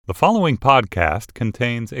The following podcast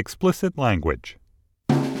contains explicit language.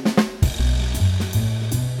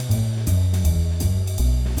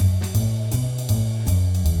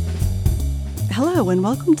 Hello and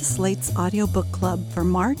welcome to Slate's Audiobook Club for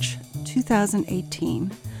March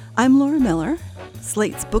 2018. I'm Laura Miller,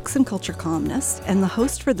 Slate's books and culture columnist and the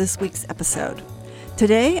host for this week's episode.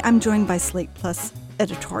 Today I'm joined by Slate Plus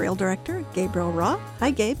editorial director Gabriel Roth.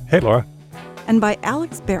 Hi, Gabe. Hey, Laura. And by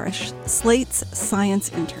Alex Barish, Slate's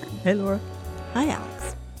science intern. Hey, Laura. Hi,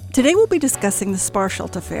 Alex. Today we'll be discussing The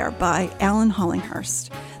Sparsholt Affair by Alan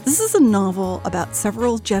Hollinghurst. This is a novel about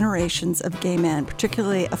several generations of gay men,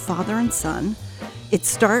 particularly a father and son. It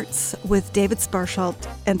starts with David Sparsholt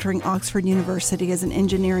entering Oxford University as an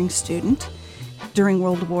engineering student during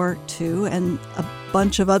World War II, and a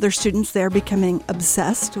bunch of other students there becoming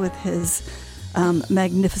obsessed with his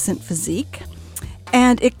magnificent physique.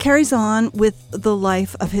 And it carries on with the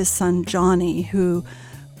life of his son, Johnny, who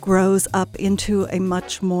grows up into a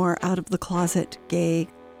much more out-of-the-closet gay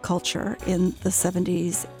culture in the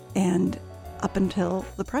 70s and up until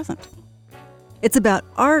the present. It's about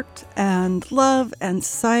art and love and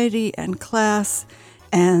society and class,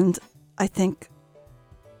 and I think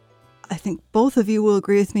both of you will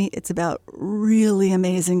agree with me, it's about really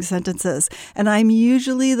amazing sentences. And I'm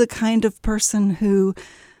usually the kind of person who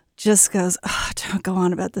just goes, don't go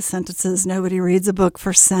on about the sentences. Nobody reads a book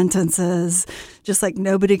for sentences, just like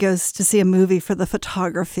nobody goes to see a movie for the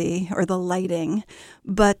photography or the lighting.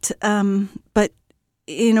 But in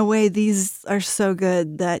a way, these are so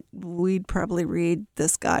good that we'd probably read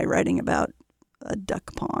this guy writing about a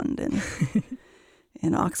duck pond in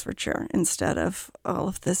Oxfordshire instead of all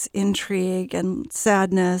of this intrigue and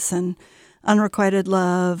sadness and unrequited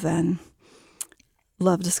love and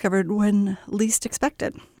love discovered when least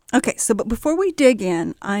expected. Okay, but before we dig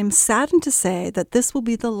in, I'm saddened to say that this will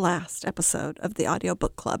be the last episode of the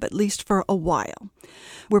Audiobook Club, at least for a while.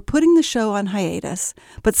 We're putting the show on hiatus,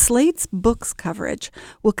 but Slate's books coverage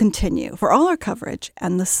will continue. For all our coverage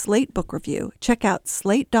and the Slate Book Review, check out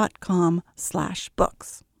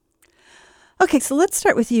slate.com/books. Okay, so let's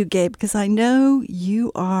start with you, Gabe, because I know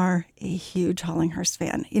you are a huge Hollinghurst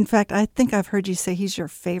fan. In fact, I think I've heard you say he's your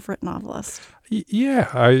favorite novelist. Yeah,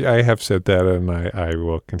 I have said that, and I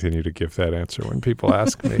will continue to give that answer when people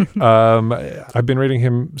ask me. I've been reading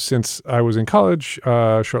him since I was in college,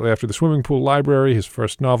 shortly after The Swimming Pool Library. His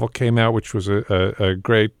first novel came out, which was a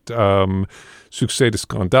great succès de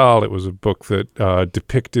scandale. It was a book that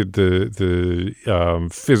depicted the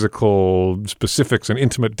physical specifics and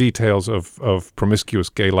intimate details of promiscuous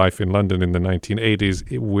gay life in London in the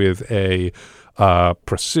 1980s with a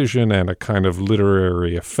precision and a kind of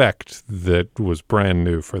literary effect that was brand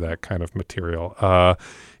new for that kind of material.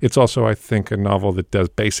 It's also, I think, a novel that does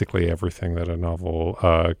basically everything that a novel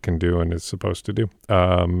can do and is supposed to do.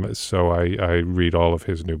 So I read all of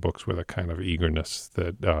his new books with a kind of eagerness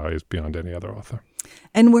that is beyond any other author.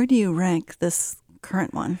 And where do you rank this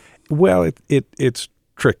current one? Well, it's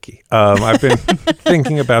tricky. I've been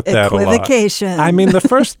thinking about that a lot. Equivocation. I mean, the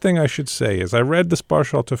first thing I should say is I read The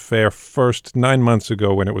Sparsholt Affair first 9 months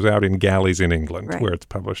ago when it was out in galleys in England, right, where it's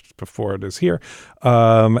published before it is here.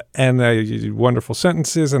 And wonderful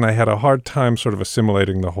sentences, and I had a hard time sort of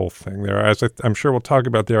assimilating the whole thing. As I'm sure we'll talk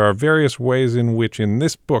about, there are various ways in which in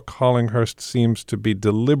this book Hollinghurst seems to be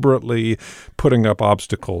deliberately putting up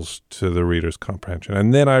obstacles to the reader's comprehension.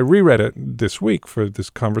 And then I reread it this week for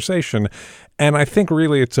this conversation, and I think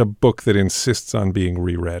really it's a book that insists on being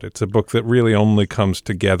reread. It's a book that really only comes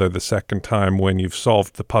together the second time when you've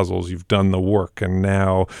solved the puzzles, you've done the work, and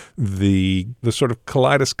now the sort of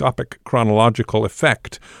kaleidoscopic chronological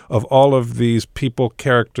effect of all of these people,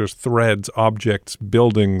 characters, threads, objects,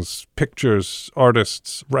 buildings, pictures,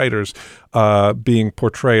 artists, writers being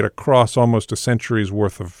portrayed across almost a century's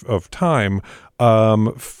worth of time.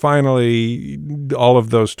 Finally, all of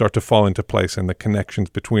those start to fall into place, and the connections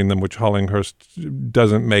between them, which Hollinghurst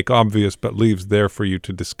doesn't make obvious but leaves there for you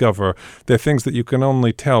to discover, they're things that you can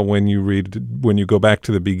only tell when you go back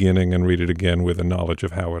to the beginning and read it again with a knowledge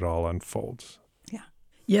of how it all unfolds.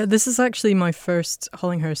 Yeah, this is actually my first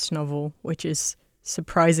Hollinghurst novel, which is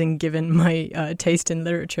surprising given my taste in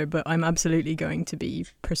literature, but I'm absolutely going to be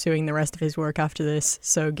pursuing the rest of his work after this.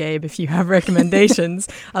 So, Gabe, if you have recommendations,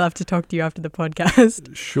 I'll have to talk to you after the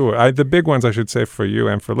podcast. Sure. The big ones, I should say, for you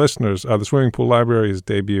and for listeners, The Swimming Pool Library, his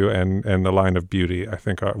debut, and The Line of Beauty, I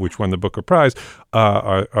think, which won the Booker Prize,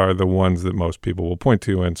 are the ones that most people will point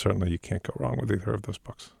to, and certainly you can't go wrong with either of those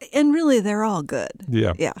books. And really, they're all good.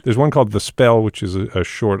 Yeah. There's one called The Spell, which is a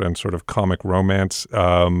short and sort of comic romance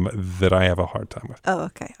that I have a hard time with. Oh,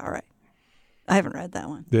 okay. All right. I haven't read that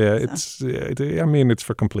one. Yeah, so. It's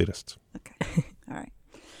for completists. Okay. All right.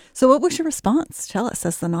 So what was your response? Tell us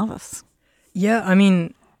as the novice. Yeah, I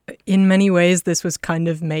mean, in many ways, this was kind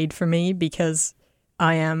of made for me because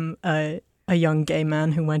I am a young gay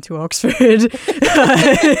man who went to Oxford.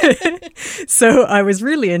 So I was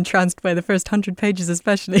really entranced by the first 100 pages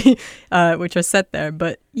especially, which are set there.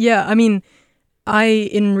 But yeah, I mean, I,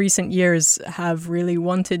 in recent years, have really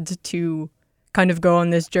wanted to kind of go on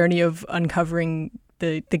this journey of uncovering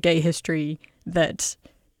the gay history that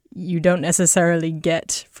you don't necessarily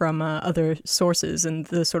get from other sources, and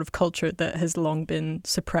the sort of culture that has long been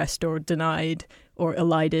suppressed or denied or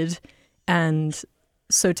elided. And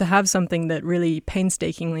so to have something that really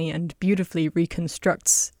painstakingly and beautifully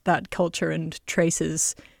reconstructs that culture and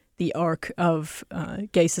traces the arc of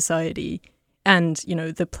gay society and, you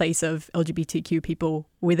know, the place of LGBTQ people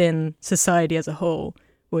within society as a whole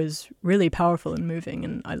was really powerful and moving,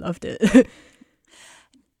 and I loved it.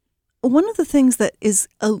 One of the things that is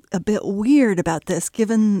a bit weird about this,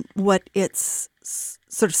 given what it's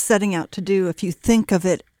sort of setting out to do, if you think of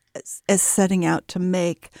it as setting out to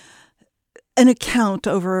make an account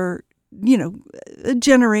over, you know, a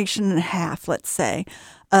generation and a half, let's say,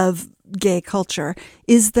 of gay culture,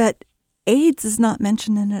 is that AIDS is not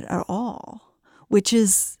mentioned in it at all, which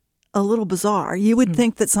is a little bizarre. You would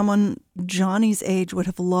think that someone Johnny's age would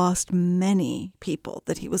have lost many people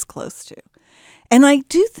that he was close to. And I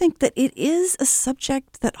do think that it is a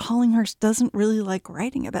subject that Hollinghurst doesn't really like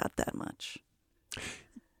writing about that much.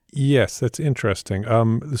 Yes, that's interesting.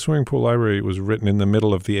 The Swimming Pool Library was written in the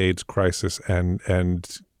middle of the AIDS crisis and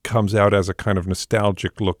comes out as a kind of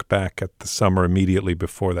nostalgic look back at the summer immediately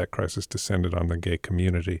before that crisis descended on the gay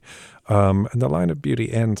community. And The Line of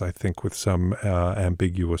Beauty ends, I think, with some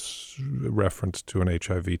ambiguous reference to an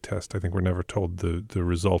HIV test. I think we're never told the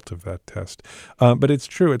result of that test. But it's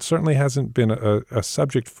true. It certainly hasn't been a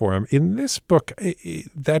subject for him. In this book,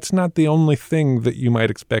 that's not the only thing that you might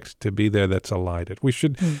expect to be there that's elided.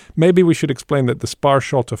 Maybe we should explain that the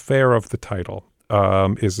Sparsholt affair of the title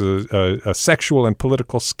is a sexual and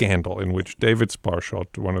political scandal in which David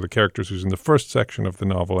Sparsholt, one of the characters who's in the first section of the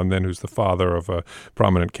novel and then who's the father of a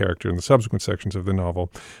prominent character in the subsequent sections of the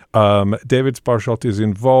novel, David Sparsholt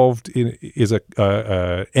is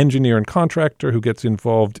a engineer and contractor who gets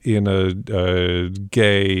involved in a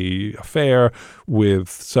gay affair with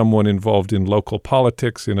someone involved in local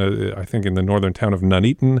politics I think in the northern town of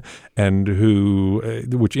Nuneaton, and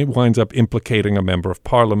which winds up implicating a member of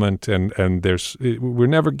parliament, and we're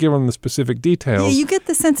never given the specific details. Yeah, you get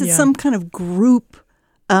the sense it's some kind of group,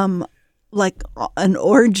 like an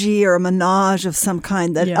orgy or a menage of some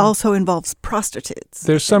kind that also involves prostitutes.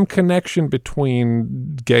 There's some connection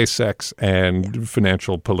between gay sex and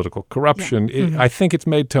financial political corruption. I think it's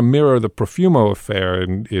made to mirror the Profumo affair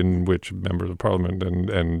in which members of parliament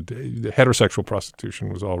and heterosexual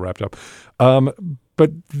prostitution was all wrapped up.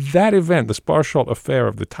 But that event, the Sparsholt affair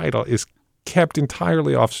of the title, is kept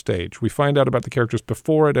entirely off stage. We find out about the characters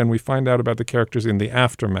before it, and we find out about the characters in the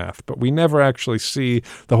aftermath, but we never actually see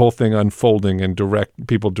the whole thing unfolding and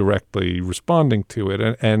people directly responding to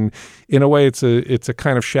it. And in a way, it's a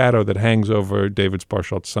kind of shadow that hangs over David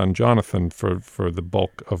Sparshot's son Jonathan for the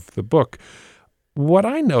bulk of the book. What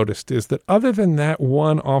I noticed is that other than that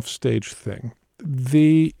one offstage thing,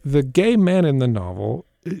 the gay men in the novel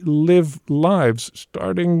live lives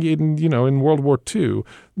starting in World War II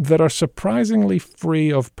that are surprisingly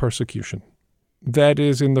free of persecution. That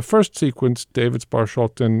is, in the first sequence, David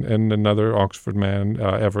Sparsholt and another Oxford man,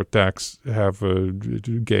 Everett Dax, have a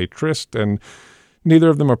gay tryst, and neither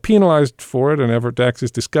of them are penalized for it, and Everett Dax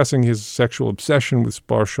is discussing his sexual obsession with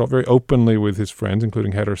Sparsholt very openly with his friends,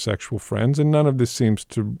 including heterosexual friends, and none of this seems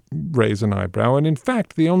to raise an eyebrow. And in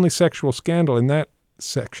fact, the only sexual scandal in that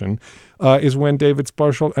section is when David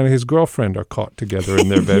Sparsholt and his girlfriend are caught together in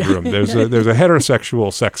their bedroom. There's a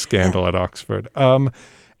heterosexual sex scandal at Oxford.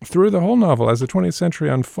 Through the whole novel, as the 20th century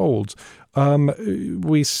unfolds,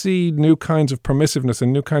 we see new kinds of permissiveness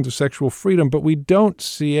and new kinds of sexual freedom, but we don't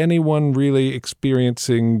see anyone really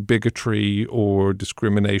experiencing bigotry or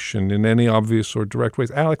discrimination in any obvious or direct ways.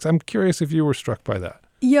 Alex, I'm curious if you were struck by that.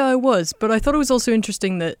 Yeah, I was, but I thought it was also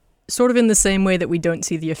interesting that sort of in the same way that we don't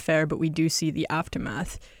see the affair, but we do see the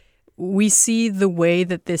aftermath, we see the way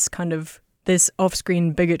that this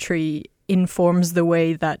off-screen bigotry informs the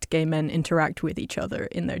way that gay men interact with each other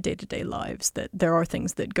in their day-to-day lives, that there are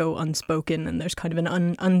things that go unspoken, and there's kind of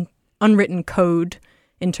an unwritten code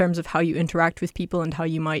in terms of how you interact with people and how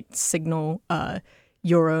you might signal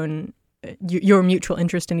your mutual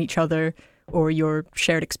interest in each other or your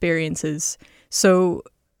shared experiences. So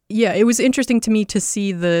yeah, it was interesting to me to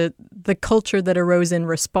see the culture that arose in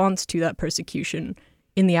response to that persecution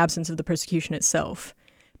in the absence of the persecution itself.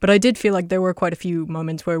 But I did feel like there were quite a few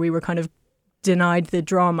moments where we were kind of denied the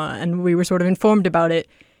drama and we were sort of informed about it,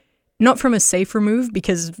 not from a safer move,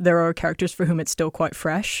 because there are characters for whom it's still quite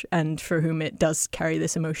fresh and for whom it does carry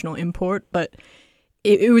this emotional import. But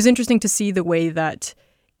it was interesting to see the way that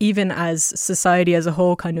even as society as a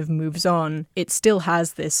whole kind of moves on, it still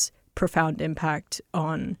has this profound impact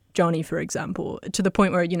on Johnny, for example, to the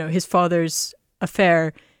point where, you know, his father's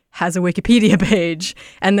affair has a Wikipedia page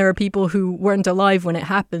and there are people who weren't alive when it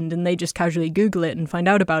happened and they just casually Google it and find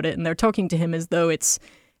out about it and they're talking to him as though it's,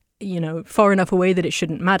 you know, far enough away that it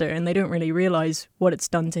shouldn't matter, and they don't really realize what it's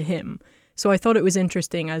done to him. So I thought it was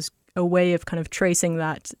interesting as a way of kind of tracing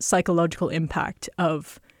that psychological impact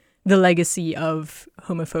of the legacy of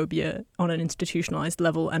homophobia on an institutionalized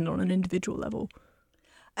level and on an individual level.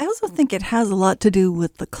 I also think it has a lot to do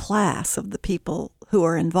with the class of the people who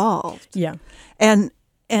are involved. Yeah. And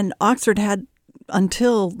Oxford had,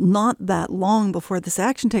 until not that long before this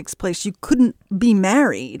action takes place, you couldn't be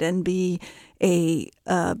married and be a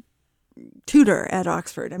tutor at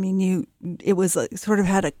Oxford. I mean, it was sort of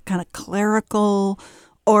had a kind of clerical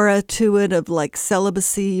aura to it of like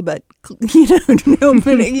celibacy, but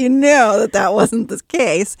nobody, that wasn't the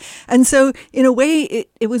case. And so in a way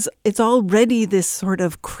it's already this sort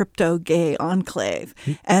of crypto gay enclave.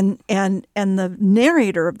 And the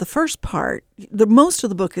narrator of the first part, most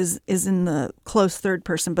of the book is in the close third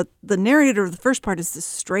person, but the narrator of the first part is this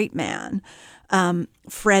straight man,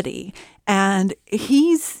 Freddie. And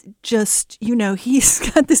he's just,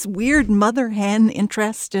 he's got this weird mother hen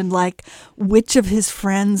interest in like which of his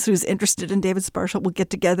friends who's interested in David Sparsholt will get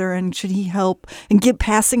together and should he help and give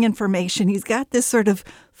passing information. He's got this sort of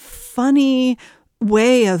funny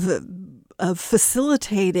way of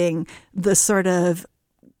facilitating the sort of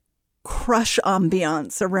crush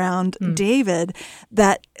ambiance around David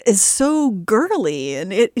that is so girly,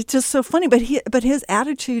 and it's just so funny. But his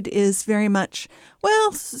attitude is very much,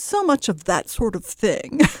 well, so much of that sort of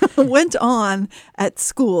thing went on at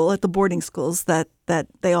school, at the boarding schools that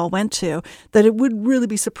they all went to, that it would really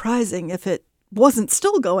be surprising if it wasn't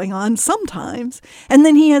still going on sometimes. And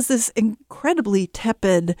then he has this incredibly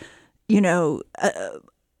tepid,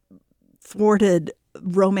 thwarted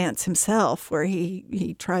romance himself, where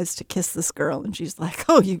he tries to kiss this girl and she's like,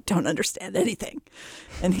 oh, you don't understand anything,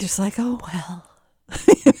 and he's just like, oh well.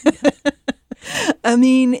 I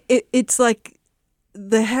mean, it's like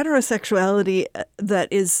the heterosexuality that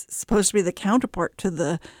is supposed to be the counterpart to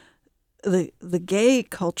the gay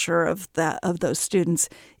culture of those students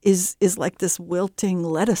is like this wilting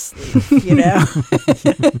lettuce leaf,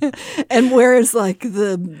 and whereas like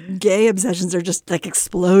the gay obsessions are just like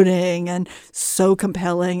exploding and so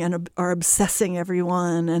compelling and are obsessing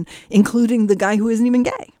everyone, and including the guy who isn't even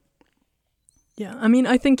gay. Yeah, I mean,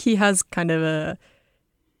 I think he has kind of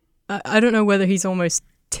I don't know whether he's almost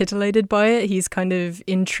titillated by it. He's kind of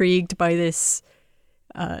intrigued by this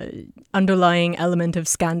underlying element of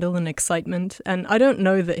scandal and excitement. And I don't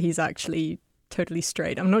know that he's actually totally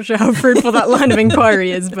straight. I'm not sure how fruitful that line of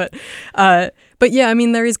inquiry is, but yeah, I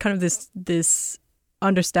mean, there is kind of this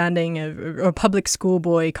understanding of a public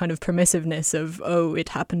schoolboy kind of permissiveness of, oh, it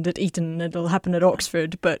happened at Eton, it'll happen at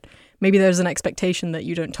Oxford, but maybe there's an expectation that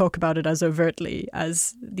you don't talk about it as overtly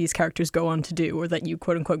as these characters go on to do, or that you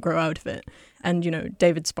quote unquote grow out of it. And,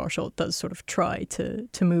 David Sparsholt does sort of try to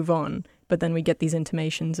move on, but then we get these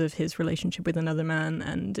intimations of his relationship with another man,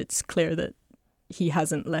 and it's clear that he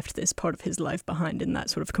hasn't left this part of his life behind in that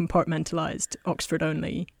sort of compartmentalized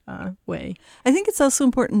Oxford-only way. I think it's also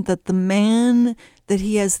important that the man that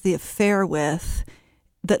he has the affair with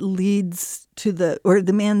that leads to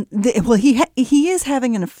he is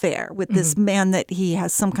having an affair with this man that he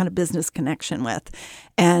has some kind of business connection with.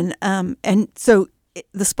 And so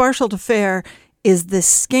the Sparsholt affair is this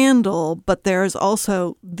scandal, but there's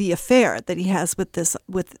also the affair that he has with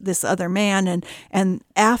this other man, and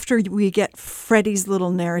after we get Freddie's little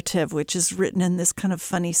narrative, which is written in this kind of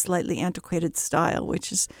funny, slightly antiquated style,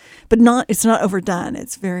 it's not overdone.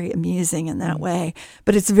 It's very amusing in that way,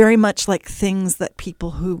 but it's very much like things that people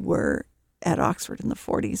who were at Oxford in the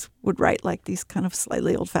 40s would write, like these kind of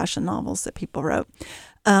slightly old-fashioned novels that people wrote.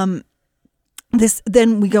 Then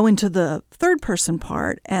we go into the third person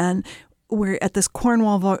part, and we're at this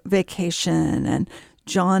Cornwall vacation, and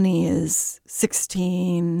Johnny is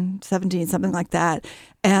 16, 17, something like that.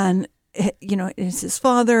 And, it's his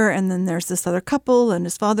father, and then there's this other couple, and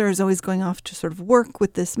his father is always going off to sort of work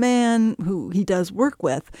with this man who he does work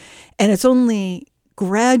with. And it's only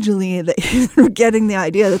gradually that you're getting the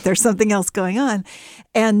idea that there's something else going on,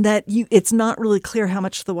 and that it's not really clear how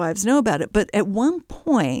much the wives know about it. But at one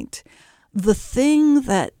point, the thing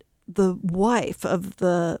that the wife of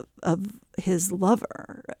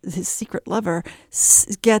lover, his secret lover,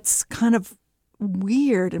 gets kind of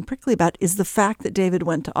weird and prickly about is the fact that David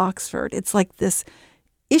went to Oxford. It's like this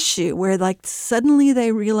issue where like suddenly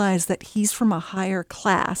they realize that he's from a higher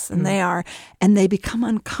class than they are, and they become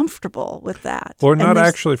uncomfortable with that. Or not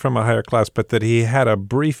actually from a higher class, but that he had a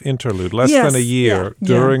brief interlude, less than a year,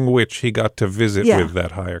 during which he got to visit with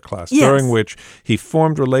that higher class, during which he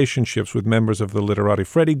formed relationships with members of the literati.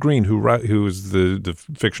 Freddie Green, who is the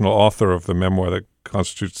fictional author of the memoir that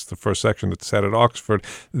constitutes the first section that's set at Oxford,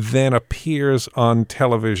 then appears on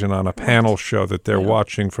television on a panel show that they're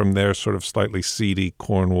watching from their sort of slightly seedy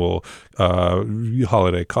Cornwall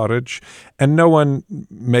holiday cottage. And no one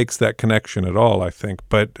makes that connection at all, I think.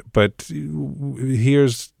 But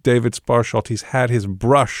here's David Sparsholt. He's had his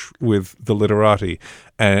brush with the literati.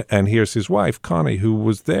 And here's his wife, Connie, who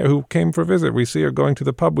was there, who came for a visit. We see her going to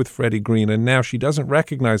the pub with Freddie Green, and now she doesn't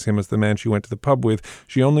recognize him as the man she went to the pub with.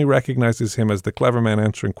 She only recognizes him as the clever man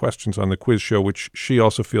answering questions on the quiz show, which she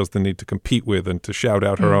also feels the need to compete with and to shout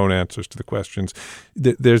out her own answers to the questions.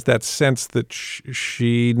 There's that sense that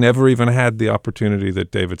she never even had the opportunity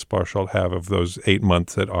that David Sparsholt had of those 8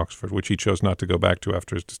 months at Oxford, which he chose not to go back to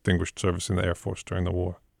after his distinguished service in the Air Force during the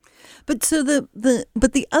war. But so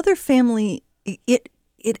the other family,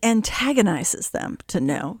 it antagonizes them to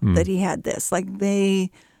know that he had this. Like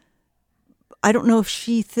I don't know if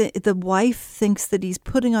the wife thinks that he's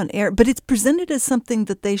putting on air, but it's presented as something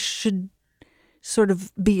that they should sort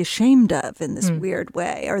of be ashamed of in this weird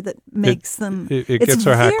way, or that makes them. It gets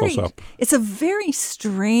her hackles up. It's a very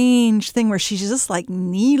strange thing where she's just like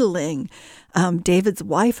needling David's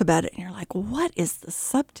wife about it, and you're like, what is the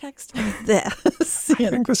subtext of this? I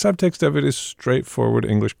think the subtext of it is straightforward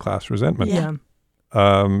English class resentment. Yeah.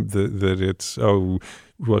 That it's,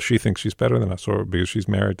 well, she thinks she's better than us, or because she's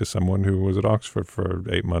married to someone who was at Oxford for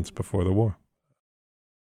 8 months before the war.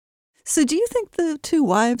 So do you think the two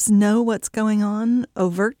wives know what's going on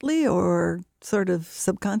overtly or sort of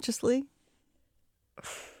subconsciously?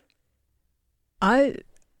 I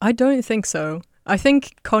don't think so. I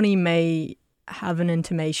think Connie may have an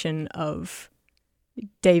intimation of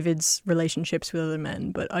David's relationships with other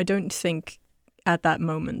men, but I don't think at that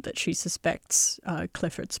moment that she suspects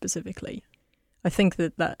Clifford specifically. I think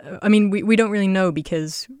we don't really know,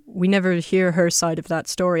 because we never hear her side of that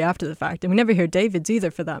story after the fact, and we never hear David's either,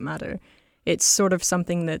 for that matter. It's sort of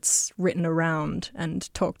something that's written around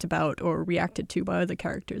and talked about or reacted to by other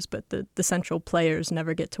characters, but the central players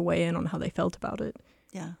never get to weigh in on how they felt about it.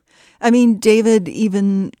 Yeah. I mean, David,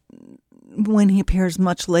 even when he appears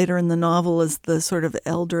much later in the novel as the sort of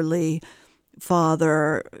elderly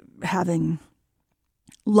father having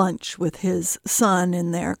lunch with his son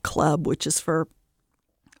in their club, which is for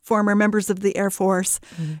former members of the Air Force,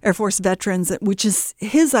 Air Force veterans, which is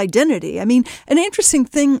his identity. I mean, an interesting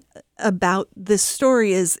thing about this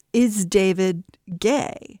story is David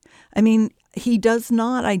gay? I mean, he does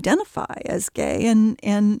not identify as gay, and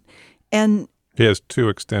he has 2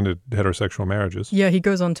 extended heterosexual marriages. Yeah, he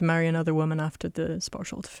goes on to marry another woman after the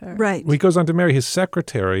Sparsholt affair. Right. He goes on to marry his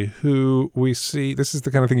secretary, who we see, this is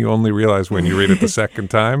the kind of thing you only realize when you read it the second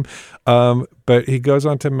time, but he goes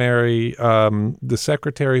on to marry the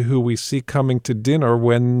secretary who we see coming to dinner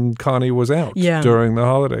when Connie was out during the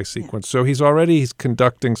holiday sequence. So he's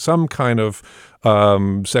conducting some kind of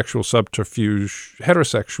sexual subterfuge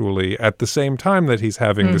heterosexually at the same time that he's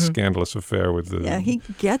having this scandalous affair with the... Yeah, he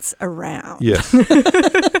gets around. Yes.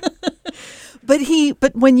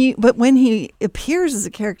 But when he appears as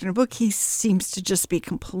a character in a book, he seems to just be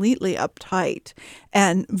completely uptight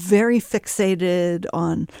and very fixated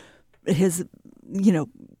on his,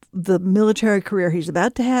 the military career he's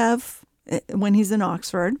about to have when he's in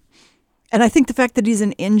Oxford. And I think the fact that he's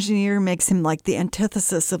an engineer makes him like the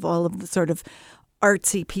antithesis of all of the sort of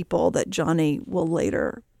artsy people that Johnny will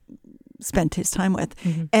later spend his time with.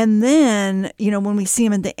 And then, when we see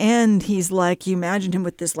him at the end, he's like, you imagine him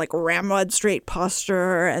with this like ramrod straight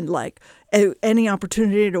posture and like any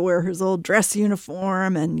opportunity to wear his old dress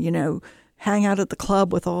uniform and, hang out at the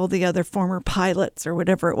club with all the other former pilots or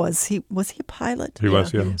whatever it was. Was he a pilot? He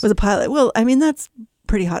was, yeah. Was a pilot. Well, I mean, that's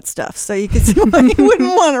pretty hot stuff. So you could see why you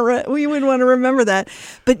wouldn't want to remember that.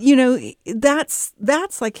 But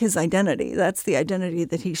that's like his identity. That's the identity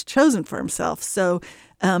that he's chosen for himself. So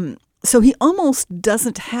he almost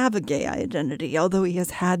doesn't have a gay identity, although he has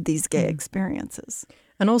had these gay experiences.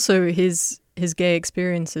 And also his gay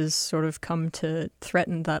experiences sort of come to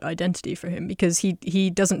threaten that identity for him, because he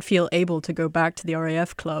doesn't feel able to go back to the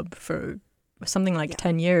RAF club for something like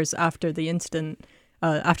 10 years after the incident.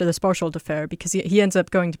 After the Sparsholt affair, because he ends up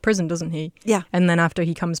going to prison, doesn't he? Yeah. And then after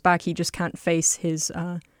he comes back, he just can't face his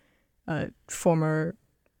former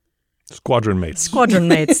Squadron mates. Squadron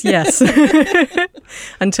mates, yes.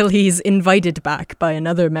 Until he's invited back by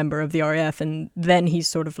another member of the RAF, and then he's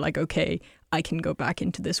sort of like, okay, I can go back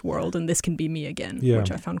into this world and this can be me again,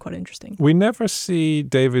 which I found quite interesting. We never see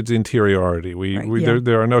David's interiority.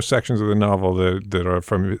 There are no sections of the novel that are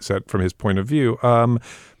set from his point of view.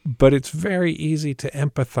 But it's very easy to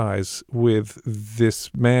empathize with this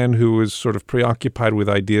man who is sort of preoccupied with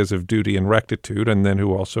ideas of duty and rectitude, and then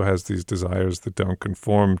who also has these desires that don't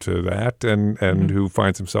conform to that, and who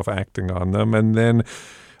finds himself acting on them, and then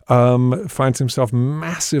finds himself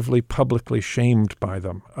massively publicly shamed by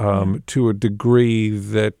them to a degree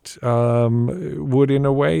that would, in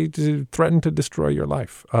a way, threaten to destroy your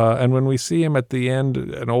life. And when we see him at the end,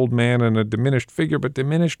 an old man and a diminished figure, but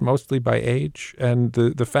diminished mostly by age, and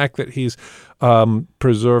the fact that he's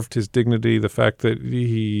preserved his dignity, the fact that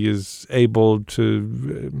he is able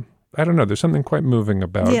to... I don't know. There's something quite moving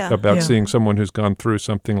about seeing someone who's gone through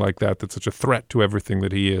something like that, that's such a threat to everything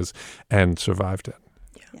that he is, and survived it.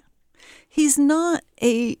 He's not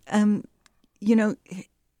a,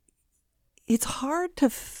 it's hard to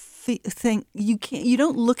think, you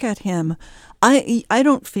don't look at him. I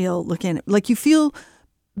don't feel looking at, like, you feel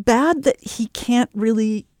bad that he can't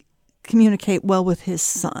really communicate well with his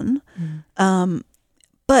son.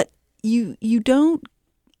 But you don't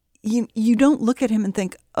look at him and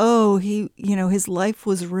think, oh, his life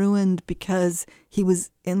was ruined because he was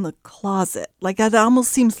in the closet. Like, it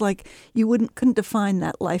almost seems like you couldn't define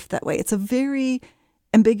that life that way. It's a very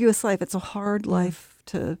ambiguous life. It's a hard life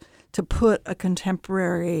to put a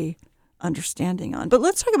contemporary understanding on. But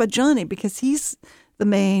let's talk about Johnny, because he's the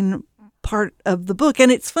main part of the book.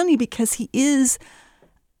 And it's funny because he is,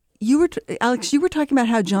 Alex, you were talking about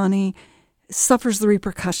how Johnny suffers the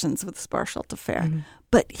repercussions of the Sparsholt affair.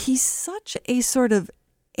 But he's such a sort of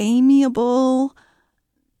amiable,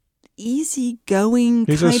 easygoing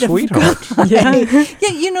he's kind a sweetheart. of guy.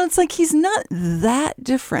 Yeah, it's like he's not that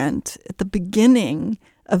different at the beginning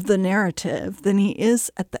of the narrative than he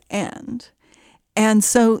is at the end. And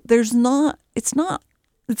so it's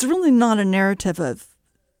really not a narrative of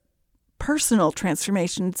personal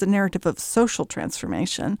transformation. It's a narrative of social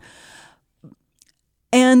transformation.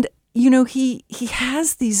 And he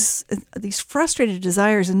has these frustrated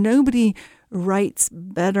desires, and nobody writes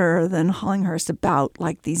better than Hollinghurst about,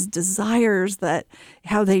 like, these desires that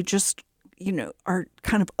how they just are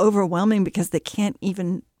kind of overwhelming because you can't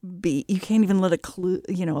even let a clue,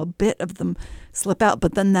 a bit of them slip out,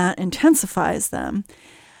 but then that intensifies them.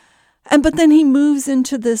 But then he moves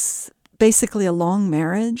into this basically a long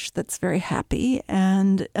marriage that's very happy,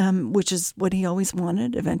 and which is what he always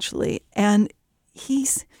wanted eventually. And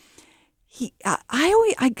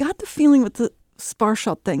I got the feeling with the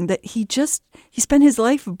Sparsholt thing that he spent his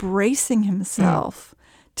life bracing himself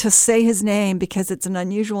to say his name because it's an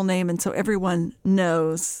unusual name, and so everyone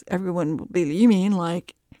knows. Everyone will be, you mean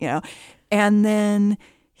like, and then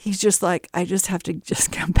he's just like, I just have to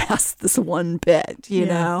just come past this one bit, you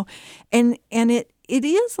know, and it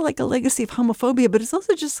is like a legacy of homophobia, but it's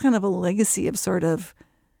also just kind of a legacy of sort of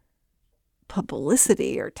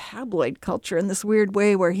publicity or tabloid culture in this weird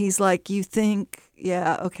way where he's like, you think,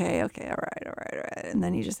 okay, all right. And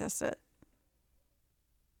then he just has to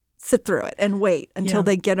sit through it and wait until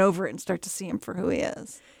they get over it and start to see him for who he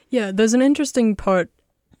is. Yeah, there's an interesting part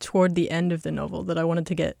toward the end of the novel that I wanted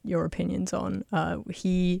to get your opinions on.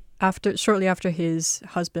 Shortly after his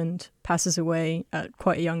husband passes away at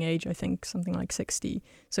quite a young age, I think something like 60,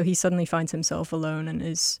 so he suddenly finds himself alone and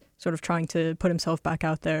is sort of trying to put himself back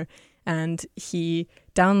out there. And he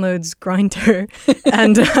downloads Grindr,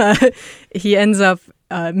 and he ends up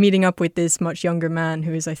meeting up with this much younger man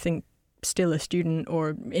who is, I think, still a student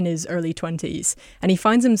or in his early 20s. And he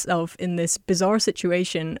finds himself in this bizarre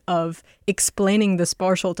situation of explaining the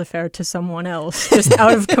Sparsholt affair to someone else, just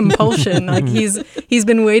out of compulsion. Like he's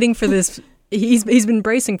been waiting for this. He's been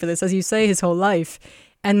bracing for this, as you say, his whole life.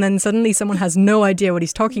 And then suddenly someone has no idea what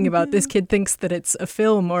he's talking about. This kid thinks that it's a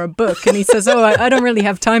film or a book. And he says, I don't really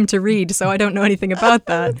have time to read, so I don't know anything about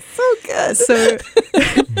that. So good. So,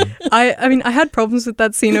 I had problems with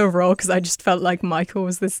that scene overall because I just felt like Michael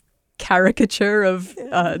was this caricature of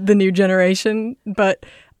the new generation. But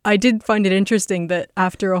I did find it interesting that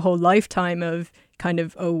after a whole lifetime of kind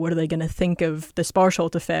of, what are they going to think of the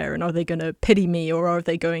Sparsholt affair? And are they going to pity me? Or are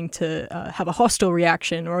they going to have a hostile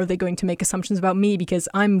reaction? Or are they going to make assumptions about me because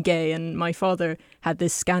I'm gay and my father had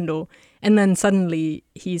this scandal? And then suddenly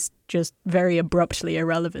he's just very abruptly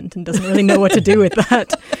irrelevant and doesn't really know what to do with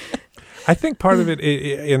that. I think part of it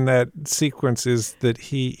in that sequence is that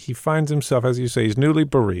he finds himself, as you say, he's newly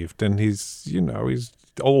bereaved, and he's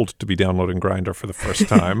old to be downloading Grindr for the first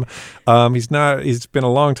time. He's been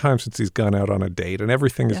a long time since he's gone out on a date, and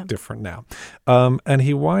everything is different now. And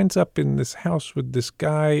he winds up in this house with this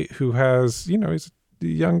guy who has, he's a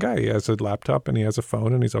young guy. He has a laptop and he has a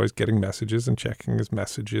phone, and he's always getting messages and checking his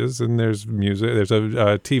messages. And there's music. There's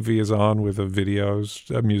a TV is on with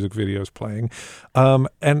music videos playing.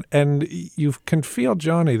 And you can feel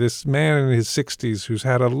Johnny, this man in his 60s who's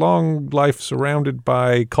had a long life surrounded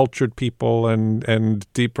by cultured people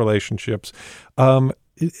and deep relationships.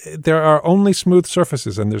 There are only smooth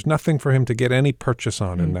surfaces, and there's nothing for him to get any purchase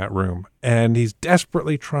on in that room. And he's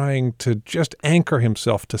desperately trying to just anchor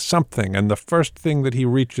himself to something. And the first thing that he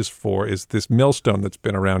reaches for is this millstone that's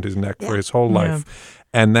been around his neck for his whole life.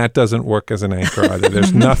 And that doesn't work as an anchor either.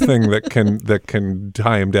 There's nothing that can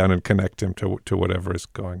tie him down and connect him to whatever is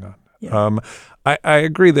going on. Yeah. I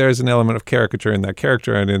agree there is an element of caricature in that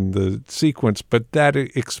character and in the sequence, but that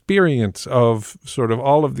experience of sort of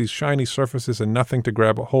all of these shiny surfaces and nothing to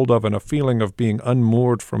grab a hold of and a feeling of being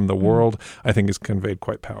unmoored from the world, I think is conveyed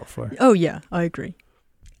quite powerfully. Oh, yeah, I agree.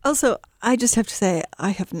 Also, I just have to say, I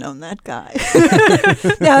have known that guy.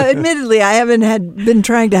 Now, admittedly, I haven't been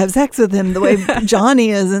trying to have sex with him the way Johnny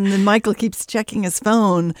is, and then Michael keeps checking his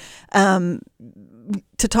phone to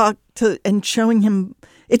talk to and showing him.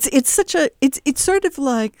 It's sort of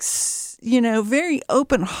like, very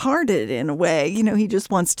open-hearted in a way. He just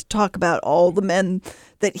wants to talk about all the men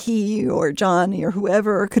that he or Johnny or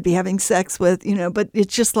whoever could be having sex with, but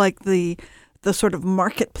it's just like the sort of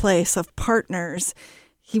marketplace of partners.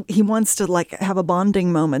 He wants to like have a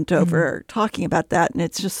bonding moment over talking about that, and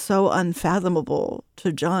it's just so unfathomable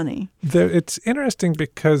to Johnny. It's interesting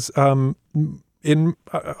because in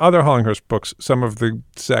other Hollinghurst books, some of the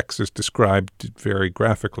sex is described very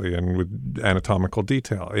graphically and with anatomical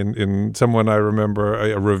detail. In someone I remember,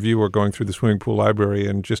 a reviewer going through the swimming pool library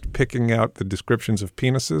and just picking out the descriptions of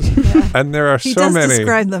penises. And there are so many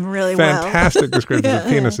describe them really fantastic descriptions of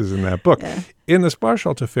penises in that book. Yeah. In the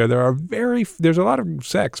Sparsholt affair, there's a lot of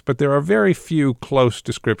sex, but there are very few close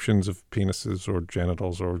descriptions of penises or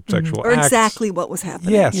genitals or sexual acts. Or exactly what was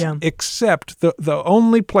happening. Yes, except the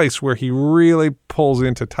only place where he really pulls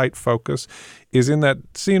into tight focus is in that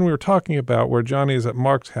scene we were talking about where Johnny is at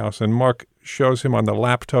Mark's house and Mark shows him on the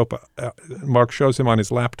laptop. Mark shows him on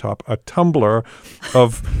his laptop a Tumblr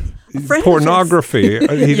of pornography.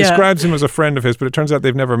 He describes him as a friend of his, but it turns out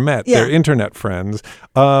they've never met. They're internet friends.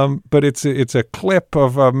 But it's a clip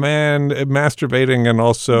of a man masturbating and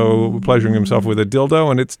also pleasuring himself with a dildo,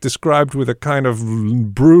 and it's described with a kind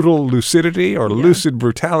of brutal lucidity or lucid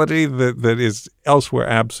brutality that is elsewhere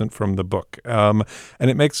absent from the book. And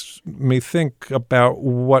it makes me think about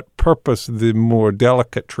what purpose the more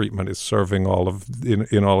delicate treatment is serving in all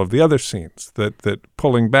of the other scenes, that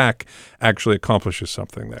pulling back actually accomplishes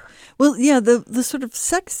something there. Well, yeah, the sort of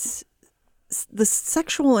the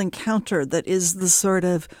sexual encounter that is the sort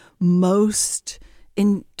of most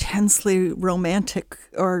intensely romantic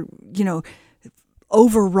or,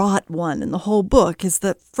 overwrought one in the whole book is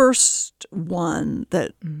the first one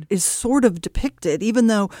that is sort of depicted, even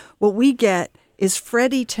though what we get is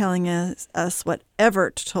Freddie telling us what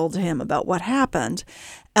Everett told him about what happened.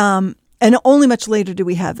 And only much later do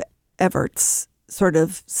we have Everett's sort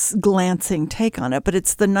of glancing take on it. But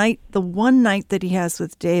it's the one night that he has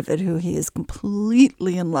with David, who he is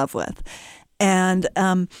completely in love with. And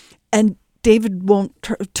David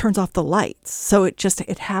turns off the lights. So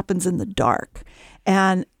it happens in the dark.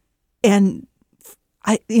 And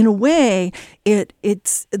I, in a way,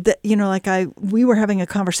 it's that, we were having a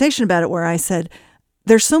conversation about it where I said,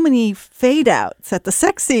 there's so many fade outs at the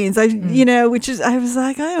sex scenes, I was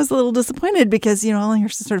a little disappointed because,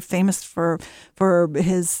 Hollinghurst is sort of famous for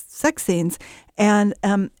his sex scenes. And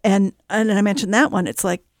I mentioned that one. It's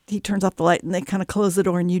like he turns off the light and they kind of close the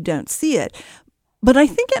door and you don't see it. But I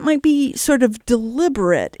think it might be sort of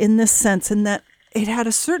deliberate in this sense, in that it had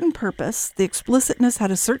a certain purpose. The explicitness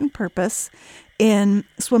had a certain purpose in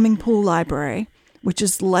Swimming Pool Library, which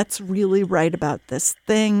is, let's really write about this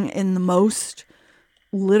thing in the most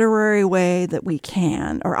literary way that we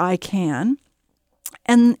can, or I can.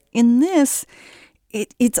 And in this,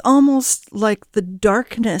 it's almost like the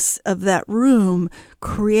darkness of that room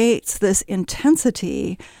creates this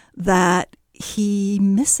intensity that he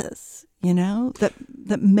misses,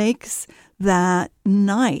 that makes that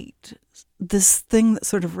night this thing that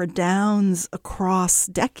sort of redounds across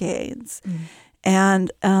decades.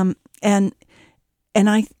 And I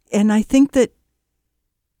think that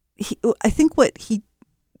I think what he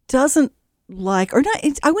doesn't like, or not,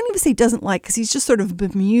 I wouldn't even say doesn't like, because he's just sort of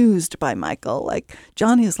bemused by Michael. Like,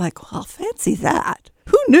 Johnny is like, well, fancy that.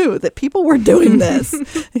 who knew that people were doing this?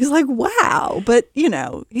 He's like, wow. But,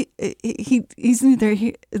 he's neither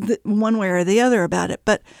one way or the other about it.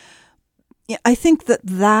 But I think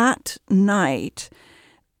that night,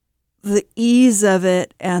 the ease of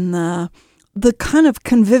it and the kind of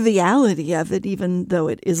conviviality of it, even though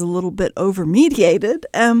it is a little bit over-mediated,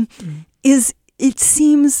 it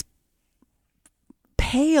seems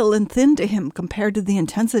pale and thin to him compared to the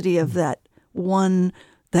intensity of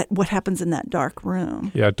what happens in that dark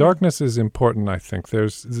room. Yeah, darkness is important, I think.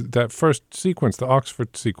 There's that first sequence, the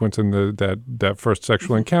Oxford sequence, and that first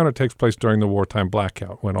sexual encounter takes place during the wartime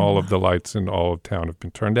blackout when all of the lights in all of town have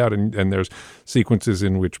been turned out. And there's sequences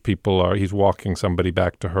in which he's walking somebody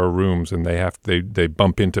back to her rooms, and they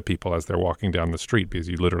bump into people as they're walking down the street because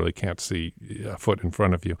you literally can't see a foot in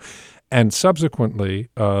front of you. And subsequently,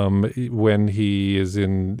 when he is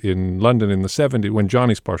in London in the 70s, when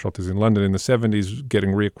Johnny Sparsholt is in London in the 70s,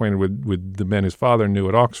 getting reacquainted with the men his father knew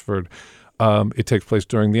at Oxford, it takes place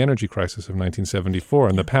during the energy crisis of 1974,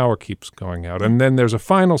 and the power keeps going out. And then there's a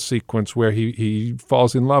final sequence where he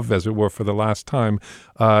falls in love, as it were, for the last time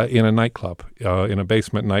in a nightclub, in a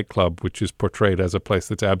basement nightclub, which is portrayed as a place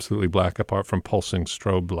that's absolutely black apart from pulsing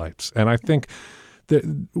strobe lights. And I think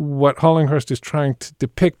what Hollinghurst is trying to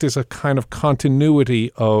depict is a kind of continuity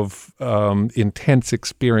of intense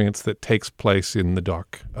experience that takes place in the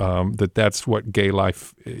dark. That's what gay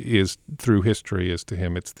life is through history is to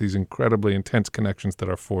him. It's these incredibly intense connections that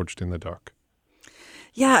are forged in the dark.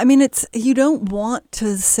 Yeah, I mean, you don't want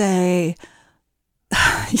to say,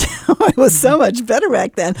 it was so much better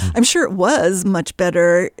back then. I'm sure it was much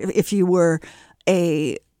better if you were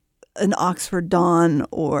an Oxford Don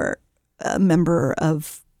or a member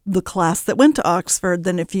of the class that went to Oxford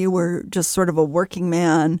than if you were just sort of a working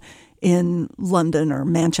man in London or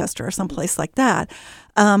Manchester or someplace like that.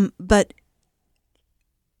 But,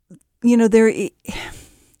 you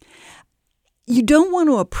don't want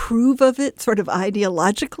to approve of it sort of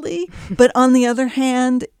ideologically, but on the other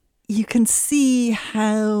hand, you can see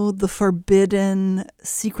how the forbidden,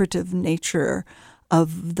 secretive nature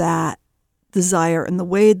of that desire and the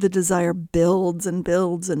way the desire builds and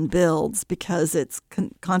builds and builds because it's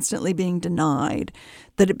constantly being denied,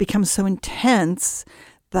 that it becomes so intense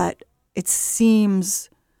that it seems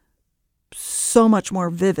so much more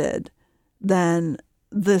vivid than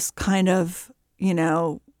this kind of,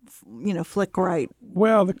 flick right.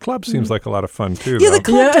 Well, the club seems like a lot of fun too. Yeah, though. the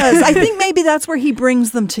club does. I think maybe that's where he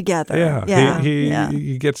brings them together. Yeah.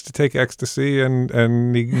 He gets to take ecstasy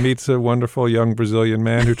and he meets a wonderful young Brazilian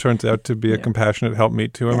man who turns out to be a compassionate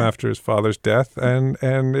helpmeet to him after his father's death. And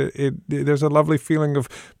there's a lovely feeling of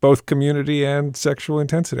both community and sexual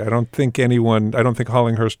intensity. I don't think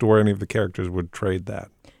Hollinghurst or any of the characters would trade that.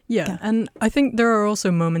 Yeah, and I think there are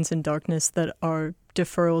also moments in darkness that are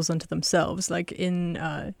deferrals unto themselves. Like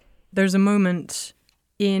there's a moment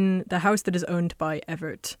in the house that is owned by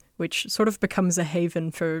Everett, which sort of becomes a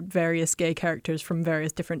haven for various gay characters from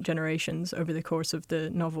various different generations over the course of the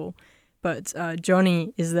novel. But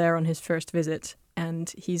Johnny is there on his first visit,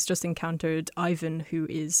 and he's just encountered Ivan, who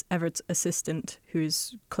is Everett's assistant,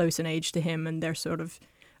 who's close in age to him, and they're sort of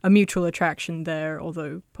a mutual attraction there,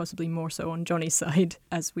 although possibly more so on Johnny's side,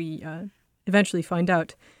 as we eventually find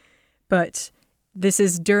out. But this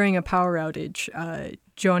is during a power outage.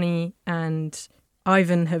 Johnny and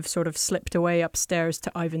Ivan have sort of slipped away upstairs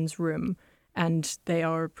to Ivan's room, and they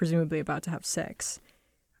are presumably about to have sex.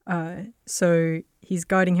 So he's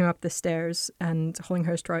guiding him up the stairs, and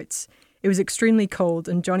Hollinghurst writes, "It was extremely cold,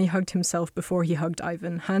 and Johnny hugged himself before he hugged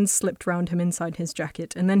Ivan. Hands slipped round him inside his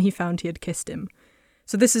jacket, and then he found he had kissed him.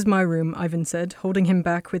 So this is my room," Ivan said, holding him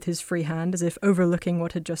back with his free hand as if overlooking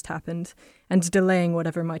what had just happened, and delaying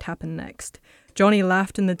whatever might happen next. Johnny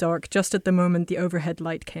laughed in the dark just at the moment the overhead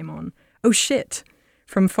light came on. "Oh shit!"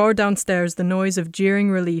 From far downstairs, the noise of jeering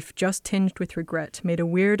relief, just tinged with regret, made a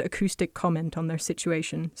weird acoustic comment on their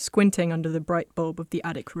situation, squinting under the bright bulb of the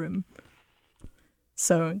attic room.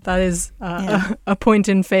 So that is a point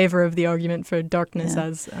in favor of the argument for darkness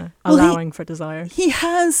as allowing for desire.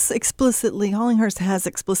 Hollinghurst has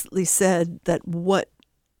explicitly said that what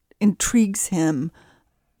intrigues him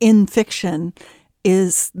in fiction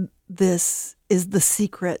is the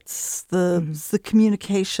secrets, the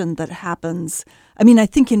communication that happens. I mean, I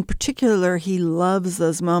think in particular he loves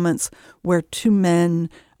those moments where two men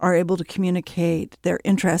are able to communicate their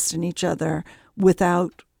interest in each other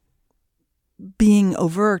without being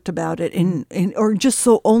overt about it, or just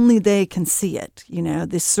so only they can see it.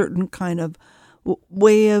 This certain kind of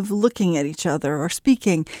way of looking at each other or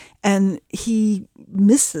speaking, and he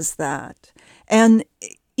misses that. And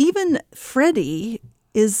even Freddie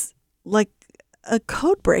is like a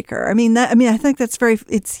code breaker. I think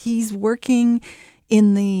that's he's working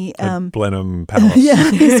in the Blenheim Palace.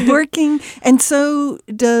 Yeah, he's working, and so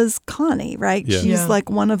does Connie, right? Yeah. She's like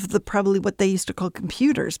one of the probably what they used to call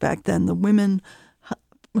computers back then, the women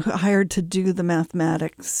hired to do the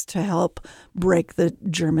mathematics to help break the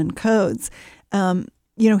German codes.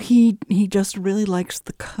 He just really likes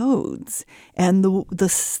the codes and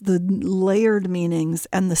the layered meanings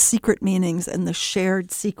and the secret meanings and the shared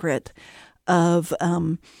secret of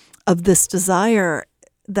this desire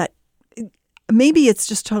that maybe it's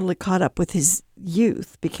just totally caught up with his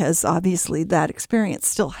youth, because obviously that experience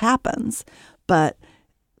still happens. But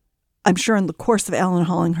I'm sure in the course of Alan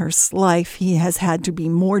Hollinghurst's life, he has had to be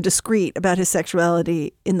more discreet about his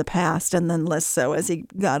sexuality in the past, and then less so as he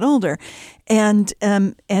got older. And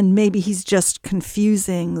maybe he's just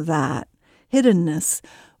confusing that hiddenness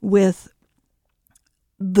with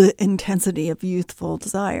the intensity of youthful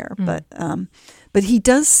desire. But he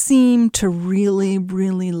does seem to really,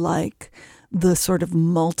 really like the sort of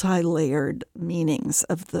multi-layered meanings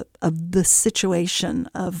of the situation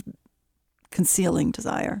of concealing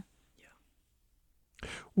desire.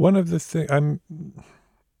 One of the things,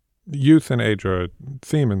 youth and age are a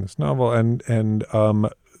theme in this novel, and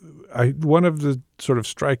one of the sort of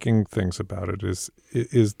striking things about it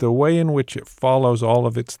is the way in which it follows all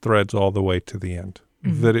of its threads all the way to the end.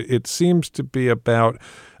 Mm-hmm. That it seems to be about,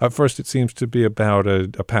 at first it seems to be about a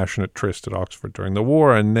passionate tryst at Oxford during the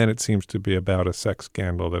war, and then it seems to be about a sex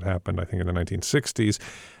scandal that happened, I think, in the 1960s.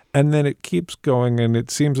 And then it keeps going, and it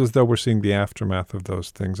seems as though we're seeing the aftermath of those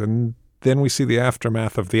things. And then we see the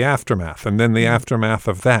aftermath of the aftermath, and then the aftermath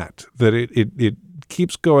of that. That it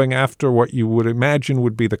keeps going after what you would imagine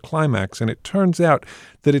would be the climax, and it turns out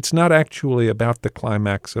that it's not actually about the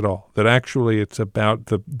climax at all. That actually it's about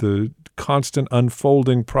the constant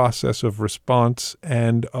unfolding process of response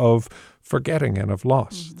and of forgetting and of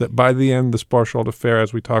loss. Mm-hmm. That by the end, the Sparsholt affair,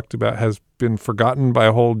 as we talked about, has been forgotten by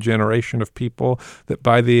a whole generation of people. That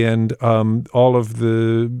by the end, all of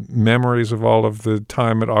the memories of all of the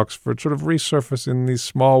time at Oxford sort of resurface in these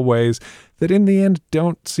small ways that in the end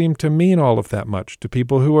don't seem to mean all of that much to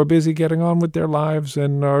people who are busy getting on with their lives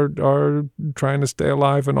and are trying to stay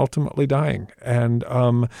alive and ultimately dying. And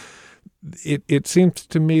it seems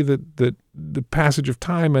to me that the passage of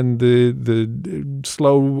time and the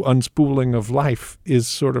slow unspooling of life is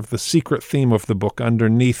sort of the secret theme of the book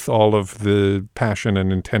underneath all of the passion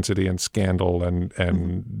and intensity and scandal.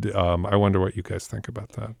 And I wonder what you guys think about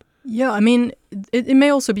that. Yeah, I mean, it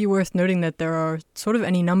may also be worth noting that there are sort of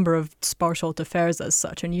any number of Sparsholt affairs as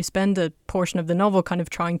such, and you spend a portion of the novel kind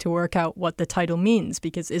of trying to work out what the title means,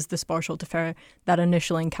 because is the Sparsholt affair that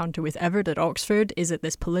initial encounter with Everett at Oxford? Is it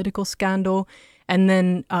this political scandal? And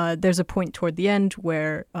then there's a point toward the end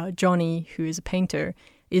where Johnny, who is a painter,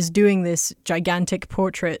 is doing this gigantic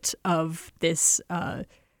portrait of this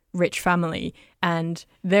rich family, and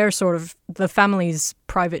their sort of the family's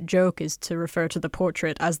private joke is to refer to the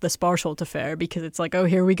portrait as the Sparsholt affair, because it's like, oh,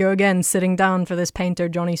 here we go again, sitting down for this painter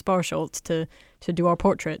Johnny Sparsholt to do our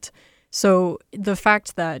portrait. So the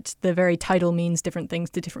fact that the very title means different things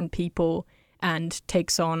to different people and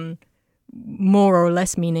takes on more or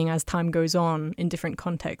less meaning as time goes on in different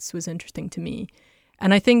contexts was interesting to me.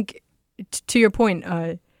 And I think, to your point,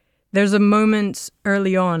 there's a moment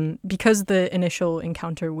early on, because the initial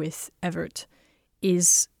encounter with Everett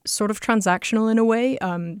is sort of transactional in a way,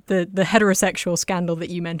 the heterosexual scandal that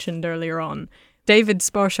you mentioned earlier on. David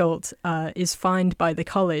Sparsholt is fined by the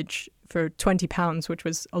college for £20, which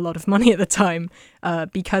was a lot of money at the time,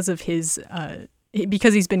 because he's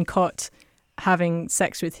been caught having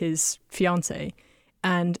sex with his fiancée.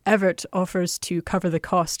 And Everett offers to cover the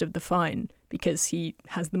cost of the fine because he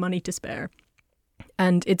has the money to spare.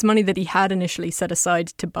 And it's money that he had initially set aside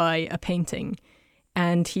to buy a painting.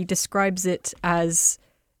 And he describes it as,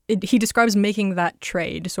 he describes making that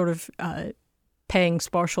trade, sort of paying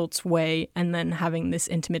Sparshot's way and then having this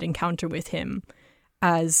intimate encounter with him,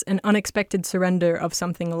 as an unexpected surrender of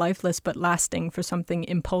something lifeless but lasting for something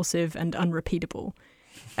impulsive and unrepeatable.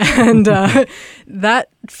 And that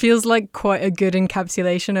feels like quite a good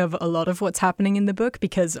encapsulation of a lot of what's happening in the book,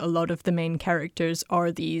 because a lot of the main characters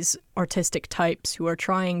are these artistic types who are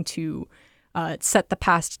trying to set the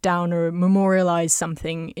past down or memorialize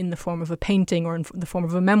something in the form of a painting or in the form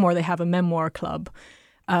of a memoir. They have a memoir club.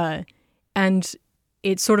 And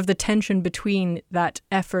it's sort of the tension between that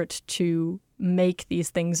effort to make these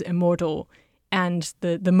things immortal and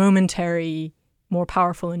the momentary, more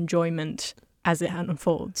powerful enjoyment as it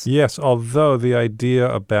unfolds. Yes, although the idea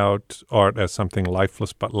about art as something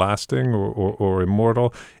lifeless but lasting or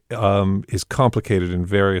immortal is complicated in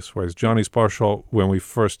various ways. Johnny Sparshall, when we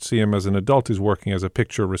first see him as an adult, is working as a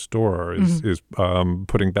picture restorer, is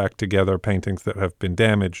putting back together paintings that have been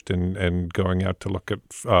damaged and going out to look at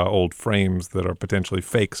old frames that are potentially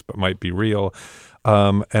fakes but might be real.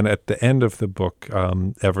 And at the end of the book,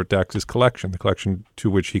 Everett Dax's collection, the collection to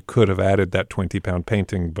which he could have added that 20-pound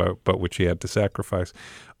painting, but which he had to sacrifice,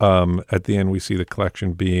 at the end we see the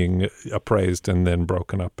collection being appraised and then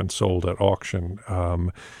broken up and sold at auction.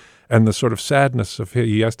 And the sort of sadness of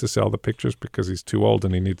he has to sell the pictures because he's too old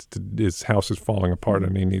and his house is falling apart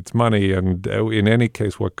and he needs money. And in any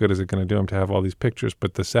case, what good is it going to do him to have all these pictures?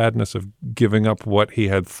 But the sadness of giving up what he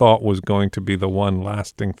had thought was going to be the one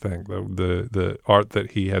lasting thing, the art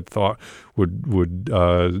that he had thought would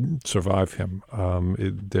survive him.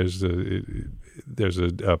 There's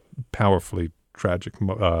a powerfully tragic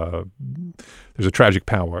there's a tragic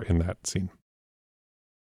power in that scene.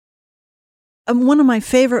 One of my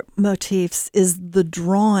favorite motifs is the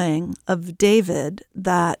drawing of David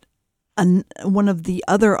that one of the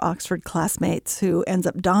other Oxford classmates who ends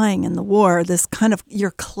up dying in the war, this kind of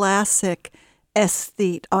your classic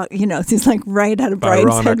aesthete, he's like right out of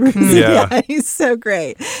Brideshead. Yeah, he's so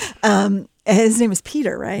great. His name is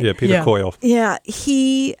Peter, right? Yeah, Peter Coyle. Yeah,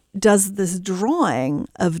 he does this drawing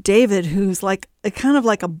of David who's like kind of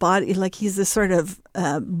like a body, like he's this sort of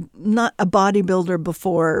not a bodybuilder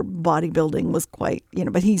before bodybuilding was quite,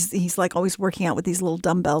 but he's like always working out with these little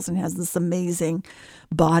dumbbells and has this amazing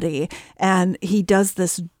body. And he does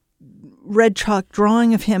this red chalk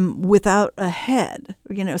drawing of him without a head,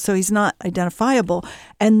 so he's not identifiable.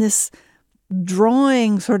 And this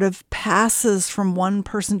drawing sort of passes from one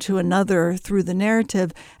person to another through the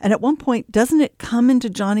narrative. And at one point, doesn't it come into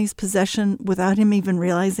Johnny's possession without him even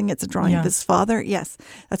realizing it's a drawing of his father? Yes,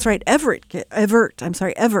 that's right. Everett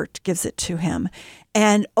gives it to him.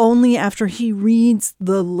 And only after he reads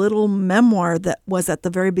the little memoir that was at the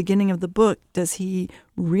very beginning of the book does he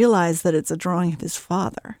realize that it's a drawing of his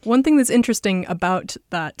father. One thing that's interesting about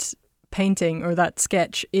that painting or that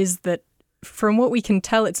sketch is that from what we can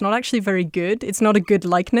tell, it's not actually very good. It's not a good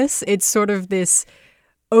likeness. It's sort of this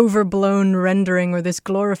overblown rendering or this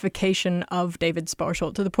glorification of David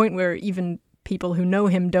Sparshall to the point where even people who know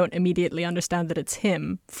him don't immediately understand that it's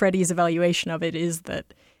him. Freddie's evaluation of it is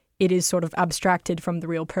that it is sort of abstracted from the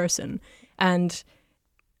real person. And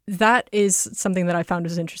that is something that I found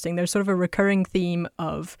was interesting. There's sort of a recurring theme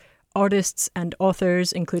of artists and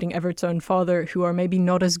authors, including Everett's own father, who are maybe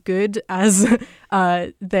not as good as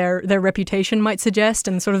their reputation might suggest,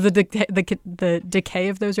 and sort of the decay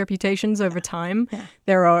of those reputations over time. Yeah.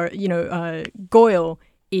 There are, Goyle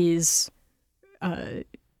is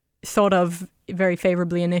thought of very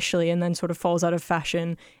favorably initially, and then sort of falls out of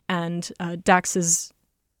fashion. And Dax is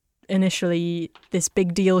initially this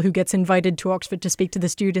big deal who gets invited to Oxford to speak to the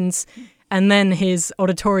students, and then his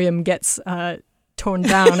auditorium gets torn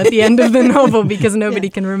down at the end of the novel because nobody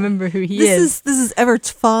can remember who he is. This is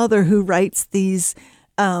Everett's father who writes these,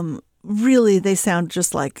 really, they sound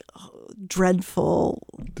just like dreadful.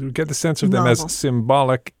 You get the sense of them as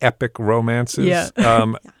symbolic, epic romances,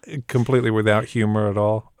 completely without humor at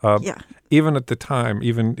all. Even at the time,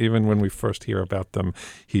 even when we first hear about them,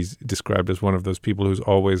 he's described as one of those people who's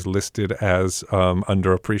always listed as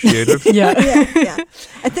underappreciated.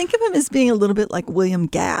 I think of him as being a little bit like William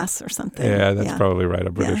Gass or something. Yeah, that's probably right,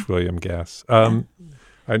 a British William Gass. I'm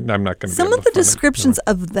not going to. Some of the descriptions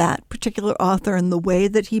of that particular author and the way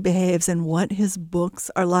that he behaves and what his books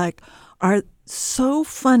are like are so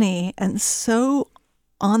funny and so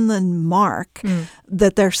on the mark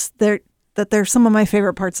that they're some of my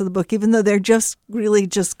favorite parts of the book, even though they're just really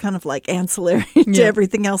just kind of like ancillary to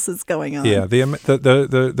everything else that's going on. Yeah,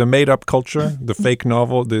 the made up culture, the fake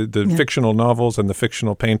novel, the fictional novels and the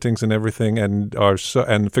fictional paintings and everything, and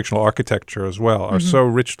fictional architecture as well are so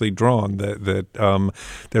richly drawn that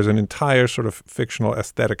there's an entire sort of fictional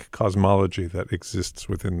aesthetic cosmology that exists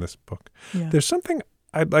within this book. Yeah. There's something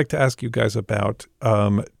I'd like to ask you guys about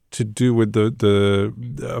to do with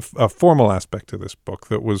the formal aspect of this book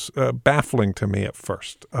that was baffling to me at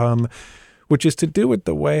first, which is to do with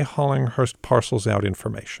the way Hollinghurst parcels out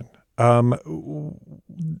information.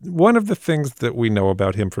 One of the things that we know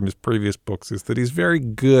about him from his previous books is that he's very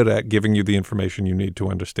good at giving you the information you need to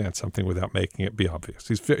understand something without making it be obvious.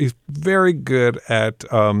 He's very good at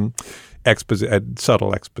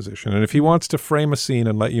subtle exposition. And if he wants to frame a scene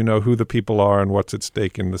and let you know who the people are and what's at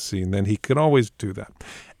stake in the scene, then he can always do that.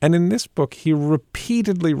 And in this book, he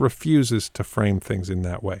repeatedly refuses to frame things in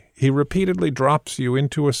that way. He repeatedly drops you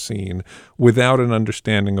into a scene without an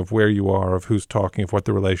understanding of where you are, of who's talking, of what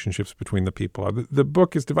the relationships between the people are. The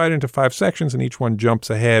book is divided into 5 sections, and each one jumps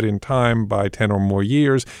ahead in time by 10 or more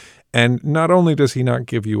years. And not only does he not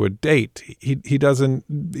give you a date, he doesn't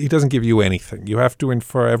give you anything. You have to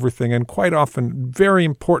infer everything, and quite often very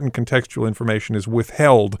important contextual information is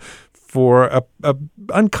withheld for a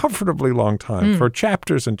uncomfortably long time, for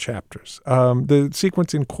chapters and chapters. The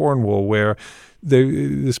sequence in Cornwall where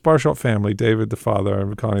the Sparsholt family, David the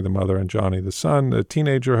father, Connie the mother, and Johnny the son, the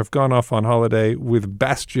teenager, have gone off on holiday with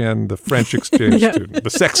Bastien, the French exchange student, the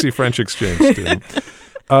sexy French exchange student.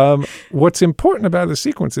 What's important about the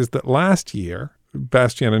sequence is that last year,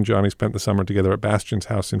 Bastien and Johnny spent the summer together at Bastien's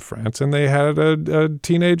house in France, and they had a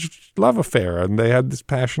teenage love affair, and they had this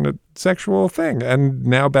passionate sexual thing. And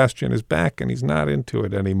now Bastien is back, and he's not into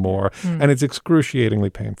it anymore, and it's excruciatingly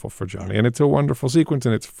painful for Johnny. And it's a wonderful sequence,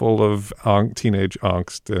 and it's full of teenage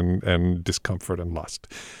angst and discomfort and lust.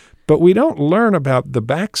 But we don't learn about the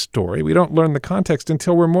backstory. We don't learn the context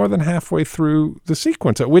until we're more than halfway through the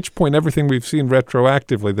sequence, at which point everything we've seen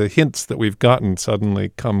retroactively, the hints that we've gotten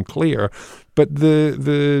suddenly come clear. But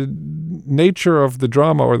the nature of the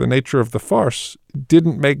drama or the nature of the farce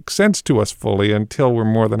didn't make sense to us fully until we're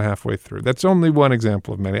more than halfway through. That's only one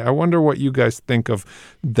example of many. I wonder what you guys think of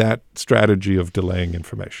that strategy of delaying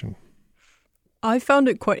information. I found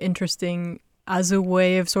it quite interesting as a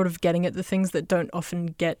way of sort of getting at the things that don't often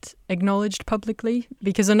get acknowledged publicly.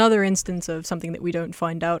 Because another instance of something that we don't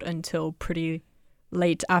find out until pretty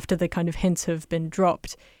late after the kind of hints have been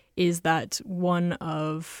dropped is that one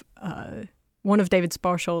of David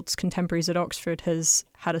Sparsholt's contemporaries at Oxford has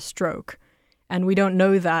had a stroke. And we don't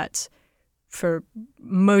know that for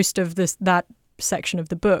most of that section of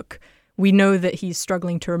the book. We know that he's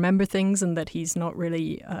struggling to remember things and that he's not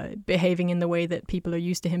really behaving in the way that people are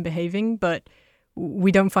used to him behaving, but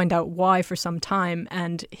we don't find out why for some time.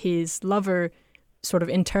 And his lover sort of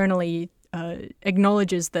internally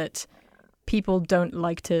acknowledges that people don't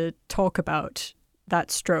like to talk about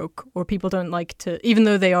that stroke, or people don't like to, even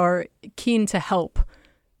though they are keen to help,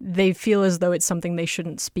 they feel as though it's something they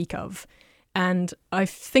shouldn't speak of. And I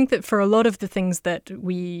think that for a lot of the things that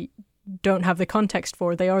we don't have the context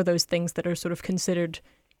for, they are those things that are sort of considered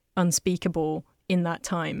unspeakable in that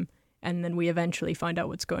time. And then we eventually find out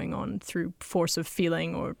what's going on through force of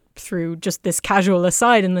feeling or through just this casual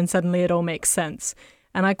aside, and then suddenly it all makes sense.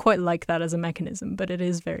 And I quite like that as a mechanism, but it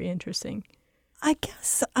is very interesting. I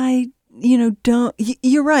guess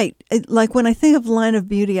you're right. Like when I think of Line of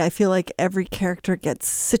Beauty, I feel like every character gets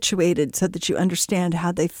situated so that you understand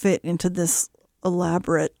how they fit into this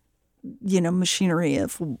elaborate, machinery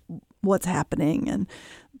of what's happening, and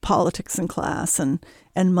politics and class and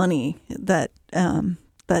money that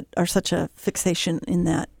are such a fixation in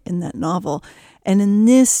that novel. And in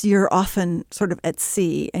this, you're often sort of at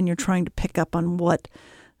sea, and you're trying to pick up on what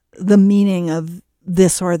the meaning of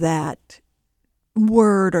this or that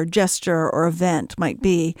word or gesture or event might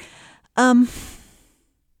be. I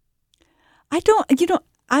don't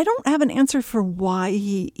have an answer for why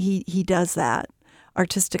he does that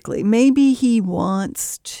artistically. Maybe he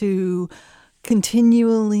wants to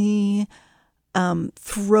continually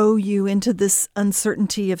throw you into this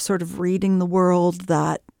uncertainty of sort of reading the world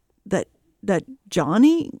that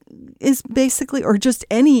Johnny is basically, or just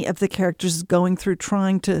any of the characters is going through,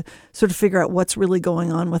 trying to sort of figure out what's really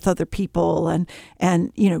going on with other people.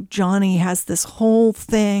 And Johnny has this whole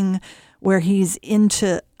thing where he's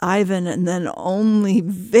into Ivan, and then only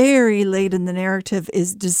very late in the narrative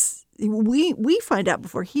is just, we find out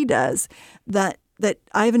before he does that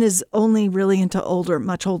Ivan is only really into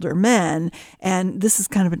much older men, and this is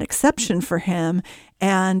kind of an exception for him,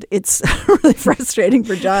 and it's really frustrating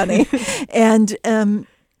for Johnny. And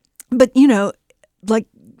but like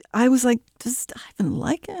I was like, does Ivan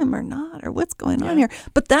like him or not, or what's going on here?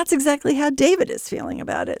 But that's exactly how David is feeling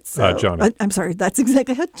about it. So Johnny. I'm sorry, that's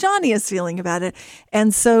exactly how Johnny is feeling about it,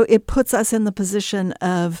 and so it puts us in the position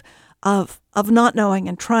of not knowing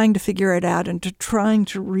and trying to figure it out, and trying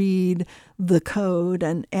to read the code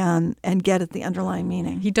and get at the underlying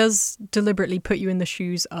meaning. He does deliberately put you in the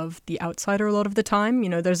shoes of the outsider a lot of the time.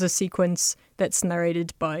 There's a sequence that's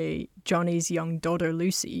narrated by Johnny's young daughter,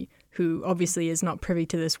 Lucy, who obviously is not privy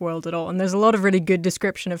to this world at all. And there's a lot of really good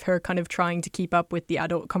description of her kind of trying to keep up with the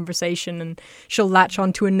adult conversation, and she'll latch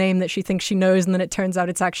onto a name that she thinks she knows, and then it turns out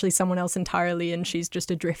it's actually someone else entirely, and she's just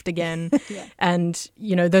adrift again. Yeah. And,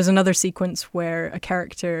 there's another sequence where a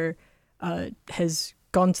character has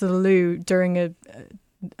gone to the loo during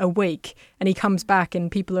a wake, and he comes back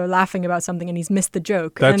and people are laughing about something and he's missed the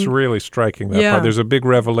joke. That's really striking, that part. There's a big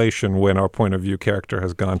revelation when our point of view character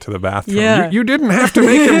has gone to the bathroom. Yeah. You didn't have to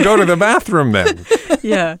make him go to the bathroom then.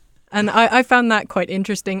 Yeah. And I found that quite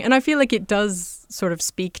interesting. And I feel like it does sort of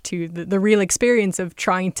speak to the real experience of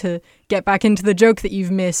trying to get back into the joke that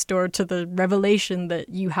you've missed, or to the revelation that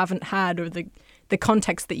you haven't had, or the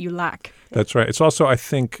context that you lack. That's right. It's also, I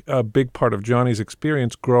think, a big part of Johnny's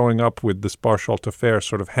experience growing up with the Sparsholt affair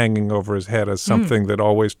sort of hanging over his head as something that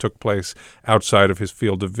always took place outside of his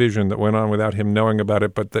field of vision, that went on without him knowing about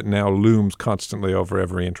it, but that now looms constantly over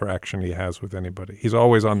every interaction he has with anybody. He's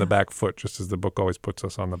always on the back foot, just as the book always puts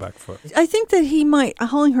us on the back foot. I think that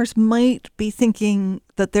Hollinghurst might be thinking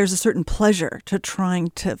that there's a certain pleasure to trying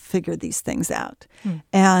to figure these things out,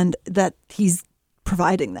 and that he's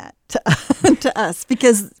providing that to us,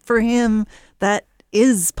 because for him that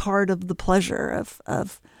is part of the pleasure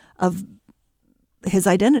of his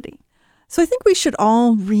identity. So I think we should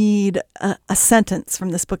all read a sentence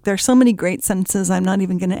from this book. There are so many great sentences. I'm not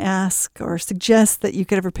even going to ask or suggest that you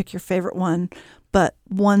could ever pick your favorite one, but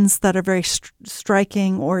ones that are very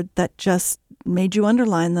striking, or that just made you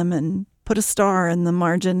underline them and put a star in the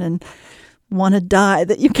margin and want to die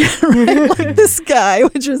that you can't write like this guy,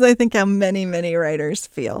 which is, I think, how many, many writers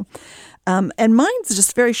feel. And mine's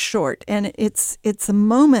just very short, and it's a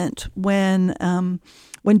moment when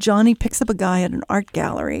Johnny picks up a guy at an art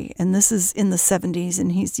gallery, and this is in the 70s,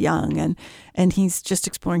 and he's young, and he's just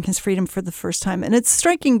exploring his freedom for the first time. And it's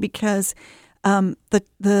striking because the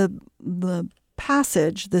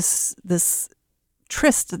passage, this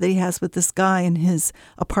tryst that he has with this guy in his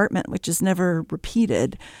apartment, which is never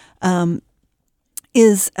repeated,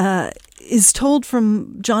 is told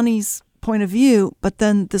from Johnny's point of view, but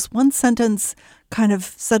then this one sentence kind of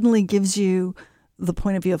suddenly gives you the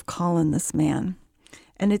point of view of Colin, this man.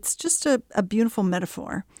 And it's just a beautiful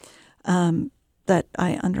metaphor that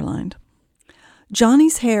I underlined.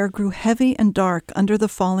 Johnny's hair grew heavy and dark under the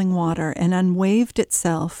falling water and unwaved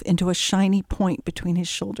itself into a shiny point between his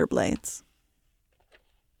shoulder blades.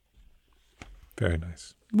 Very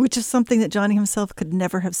nice. Which is something that Johnny himself could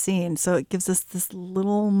never have seen. So it gives us this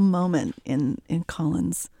little moment in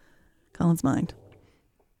Colin's mind.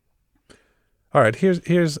 All right,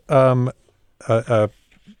 here's from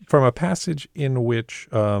a passage in which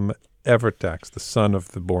Everett Dax, the son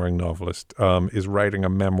of the boring novelist, is writing a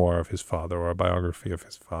memoir of his father, or a biography of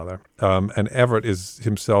his father. And Everett is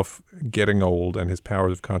himself getting old, and his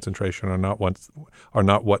powers of concentration are not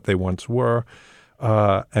what they once were.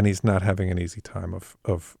 And he's not having an easy time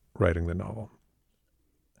of writing the novel.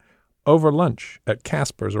 Over lunch at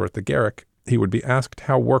Casper's or at the Garrick, he would be asked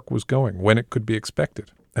how work was going, when it could be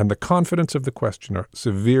expected, and the confidence of the questioner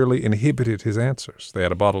severely inhibited his answers. They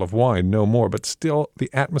had a bottle of wine, no more, but still the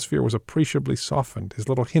atmosphere was appreciably softened. His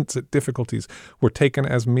little hints at difficulties were taken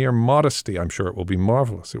as mere modesty. I'm sure it will be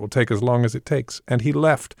marvelous. It will take as long as it takes. And he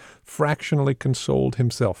left, fractionally consoled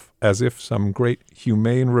himself, as if some great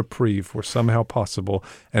humane reprieve were somehow possible,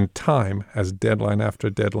 and time, as deadline after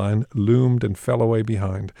deadline loomed and fell away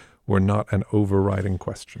behind, were not an overriding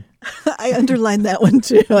question. I underlined that one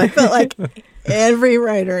too. I felt like every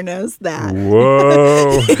writer knows that.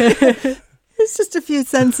 Whoa. It's just a few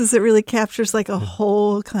sentences that really captures like a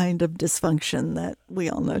whole kind of dysfunction that we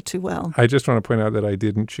all know too well. I just want to point out that I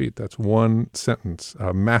didn't cheat. That's one sentence,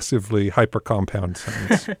 a massively hyper-compound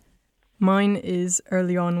sentence. Mine is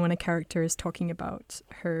early on when a character is talking about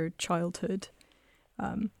her childhood.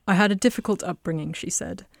 I had a difficult upbringing, she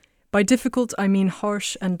said. By difficult, I mean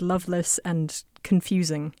harsh and loveless and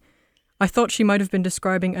confusing. I thought she might have been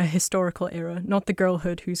describing a historical era, not the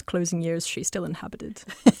girlhood whose closing years she still inhabited.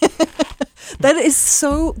 That is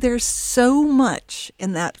so, there's so much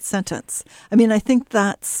in that sentence. I mean, I think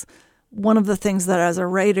that's one of the things that as a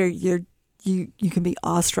writer you can be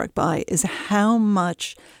awestruck by, is how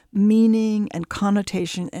much meaning and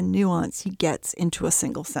connotation and nuance he gets into a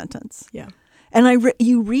single sentence. Yeah. And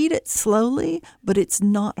you read it slowly, but it's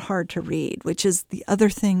not hard to read, which is the other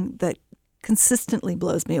thing that consistently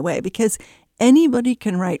blows me away, because anybody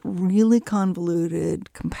can write really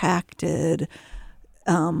convoluted, compacted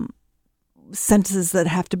sentences that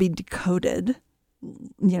have to be decoded,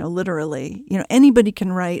 literally. Anybody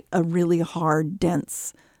can write a really hard,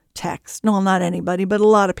 dense text. No, not anybody, but a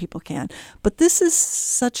lot of people can. But this is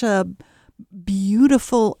such a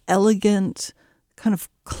beautiful, elegant, kind of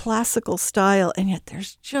classical style, and yet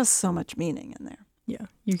there's just so much meaning in there. Yeah,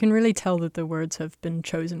 you can really tell that the words have been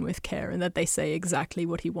chosen with care and that they say exactly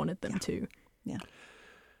what he wanted them to. Yeah.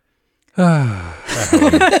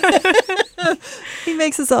 He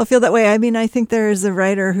makes us all feel that way. I mean, I think there is a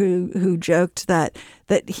writer who joked that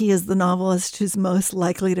he is the novelist who's most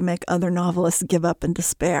likely to make other novelists give up in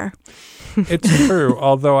despair. It's true,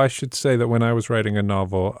 although I should say that when I was writing a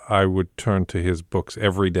novel, I would turn to his books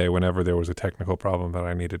every day whenever there was a technical problem that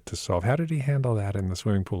I needed to solve. How did he handle that in the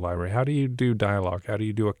swimming pool library? How do you do dialogue? How do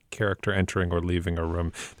you do a character entering or leaving a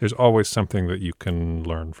room? There's always something that you can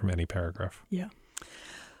learn from any paragraph. Yeah.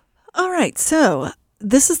 All right, so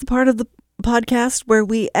this is the part of the podcast where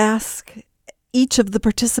we ask each of the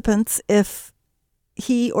participants if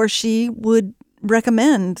he or she would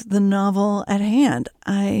recommend the novel at hand.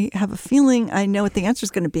 I have a feeling I know what the answer is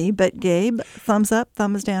going to be, but Gabe, thumbs up,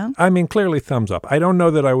 thumbs down? I mean, clearly thumbs up. I don't know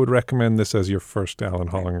that I would recommend this as your first Alan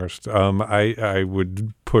Hollinghurst. I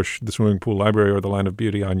would push The Swimming Pool Library or The Line of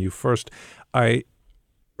Beauty on you first. I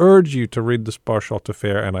urge you to read The Sparsholt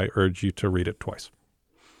Affair, and I urge you to read it twice.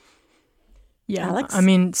 Yeah, Alex? I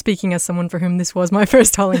mean, speaking as someone for whom this was my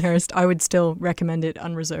first Hollinghurst, I would still recommend it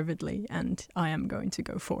unreservedly, and I am going to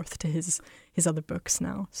go forth to his other books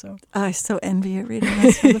now. So I so envy you reading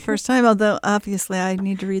this for the first time, although obviously I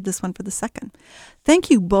need to read this one for the second. Thank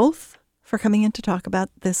you both for coming in to talk about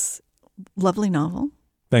this lovely novel.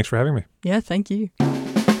 Thanks for having me. yeah, thank you.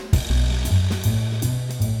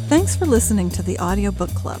 Thanks for listening to the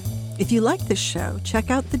Audiobook Club. If you like this show, check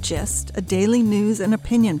out The Gist, a daily news and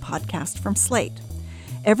opinion podcast from Slate.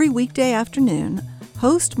 Every weekday afternoon,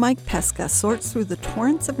 host Mike Pesca sorts through the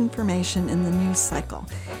torrents of information in the news cycle.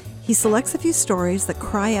 He selects a few stories that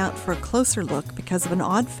cry out for a closer look because of an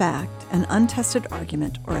odd fact, an untested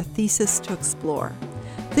argument, or a thesis to explore.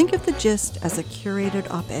 Think of The Gist as a curated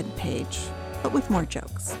op-ed page, but with more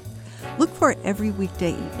jokes. Look for it every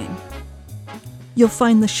weekday evening. You'll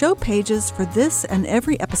find the show pages for this and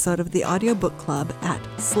every episode of the Audiobook Club at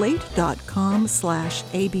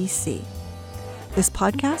slate.com/ABC. This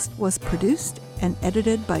podcast was produced and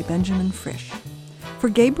edited by Benjamin Frisch. For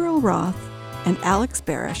Gabriel Roth and Alex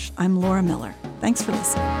Barish, I'm Laura Miller. Thanks for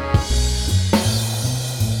listening.